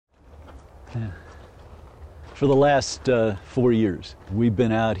Yeah. For the last 4 years, we've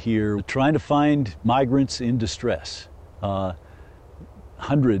been out here trying to find migrants in distress.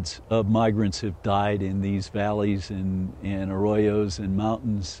 Hundreds of migrants have died in these valleys and arroyos and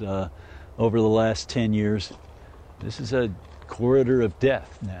mountains over the last 10 years. This is a corridor of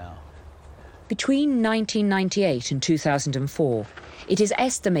death now. Between 1998 and 2004, it is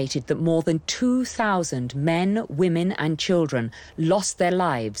estimated that more than 2,000 men, women and children lost their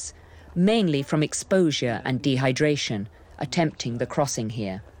lives, mainly from exposure and dehydration, attempting the crossing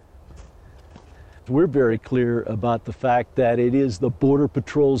here. We're very clear about the fact that it is the Border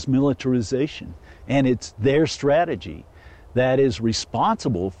Patrol's militarization, and it's their strategy that is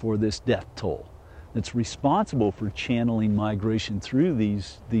responsible for this death toll, that's responsible for channeling migration through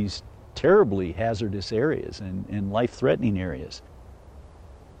these terribly hazardous areas and life-threatening areas.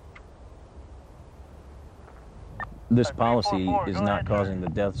 This policy is not causing the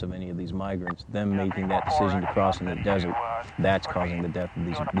deaths of any of these migrants. Them making that decision to cross in the desert, that's causing the death of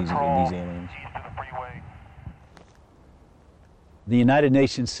these aliens. The United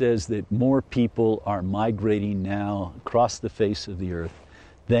Nations says that more people are migrating now across the face of the earth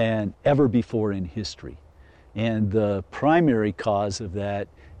than ever before in history. And the primary cause of that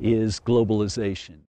is globalization.